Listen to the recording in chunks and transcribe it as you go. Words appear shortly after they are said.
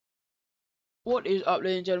What is up,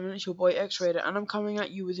 ladies and gentlemen? It's your boy X-Raider, and I'm coming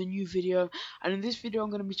at you with a new video. And in this video,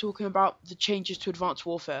 I'm going to be talking about the changes to Advanced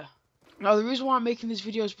Warfare. Now, the reason why I'm making this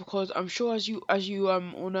video is because I'm sure, as you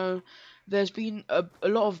all know, there's been a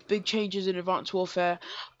lot of big changes in Advanced Warfare.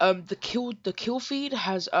 The kill feed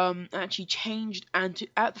has actually changed, and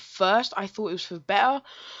at first I thought it was for better,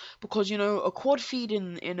 because a quad feed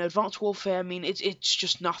in Advanced Warfare, I mean, it's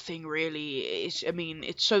just nothing really.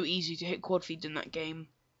 It's so easy to hit quad feeds in that game.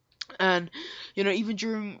 And even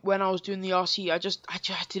during when I was doing the RC, I just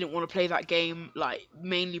didn't want to play that game, like,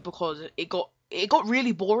 mainly because it got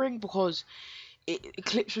really boring, because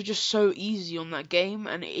clips were just so easy on that game,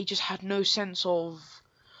 and it just had no sense of,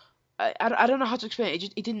 I don't know how to explain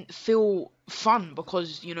it. It didn't feel fun,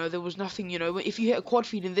 because there was nothing. If you hit a quad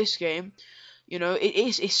feed in this game,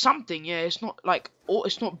 it's something. Yeah, it's not like, or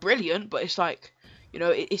it's not brilliant, but it's like,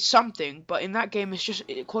 it's something. But in that game, it's just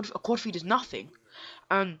a quad feed is nothing.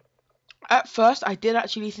 And at first, I did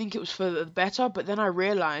actually think it was for the better, but then I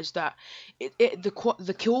realized that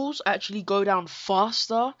the kills actually go down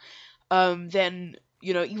faster than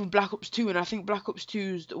even Black Ops 2, and I think Black Ops 2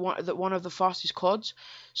 is one of the fastest CODs.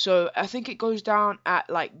 So I think it goes down at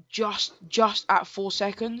like just at 4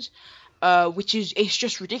 seconds, which is, it's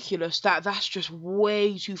just ridiculous. That's just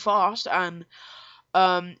way too fast. And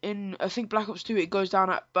in, I think, Black Ops 2, it goes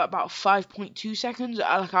down at about 5.2 seconds.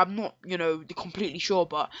 Like, I'm not completely sure,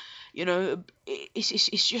 but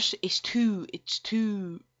it's too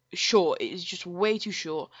short. It's just way too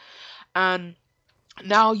short. And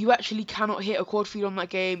now you actually cannot hit a quad feed on that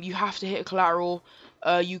game. You have to hit a collateral.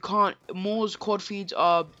 You can't. Moore's quad feeds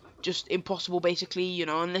are just impossible, basically,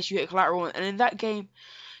 unless you hit a collateral. And in that game,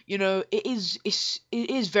 it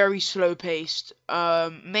is very slow paced,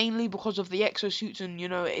 mainly because of the exosuits. And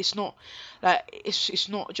it's not like, it's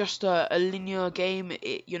not just a linear game.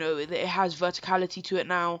 It has verticality to it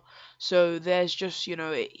now, so there's just,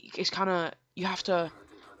 it's kind of, you have to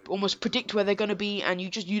almost predict where they're going to be, and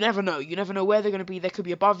you never know where they're going to be. They could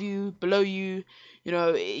be above you, below you,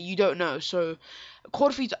 you don't know. So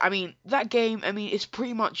quad feeds, I mean, that game, I mean, it's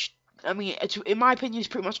pretty much, I mean, in my opinion, it's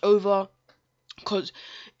pretty much over, because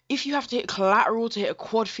if you have to hit collateral to hit a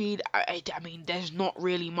quad feed, I mean, there's not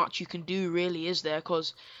really much you can do, really, is there?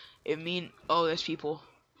 Because, oh, there's people.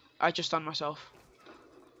 I just stunned myself.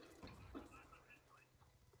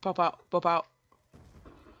 Pop out, pop out.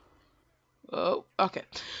 Oh, okay.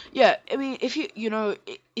 Yeah, I mean, if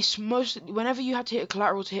it's most, whenever you had to hit a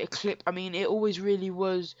collateral to hit a clip, I mean, um, it already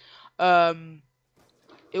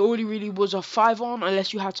really was a 5 on,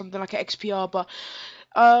 unless you had something like an XPR. But,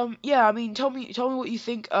 yeah, I mean, tell me what you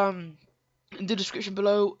think, in the description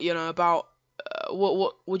below, about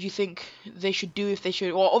what do you think they should do, if they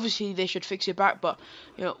should, well, obviously they should fix it back, but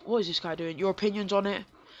what is this guy doing? Your opinions on it?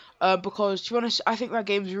 Because, to be honest, I think that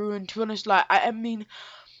game's ruined. To be honest, like, I mean,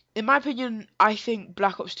 in my opinion, I think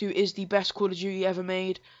Black Ops 2 is the best Call of Duty ever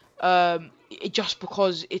made. Just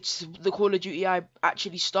because it's the Call of Duty I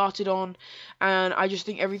actually started on, and I just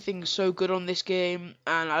think everything's so good on this game,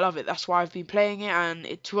 and I love it. That's why I've been playing it, and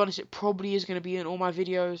to be honest, it probably is going to be in all my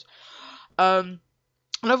videos. And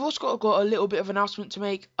I've also got a little bit of announcement to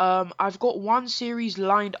make. I've got one series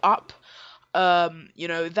lined up.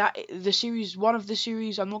 That the series, one of the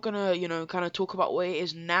series, I'm not gonna, kind of talk about what it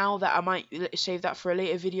is now. That I might save that for a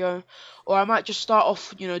later video, or I might just start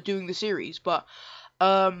off, doing the series. But,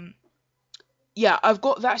 yeah, I've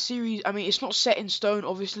got that series. I mean, it's not set in stone,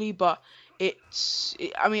 obviously, but I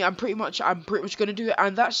mean, I'm pretty much gonna do it,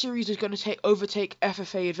 and that series is gonna overtake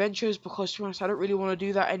FFA Adventures, because, to be honest, I don't really want to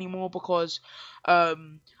do that anymore, because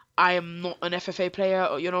I am not an FFA player.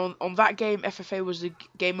 On that game, FFA was the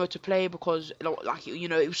game mode to play, because, like,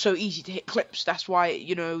 it was so easy to hit clips. That's why,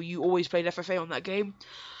 you always played FFA on that game.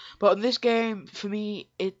 But in this game, for me,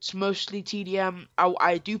 it's mostly TDM.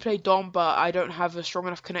 I do play Dom, but I don't have a strong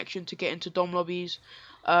enough connection to get into Dom lobbies.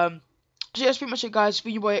 So yeah, that's pretty much it, guys. It's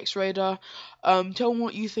been your boy X-Raider. Tell me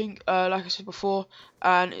what you think, like I said before.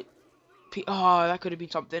 And, oh, that could have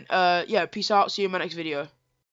been something. Yeah, peace out. See you in my next video.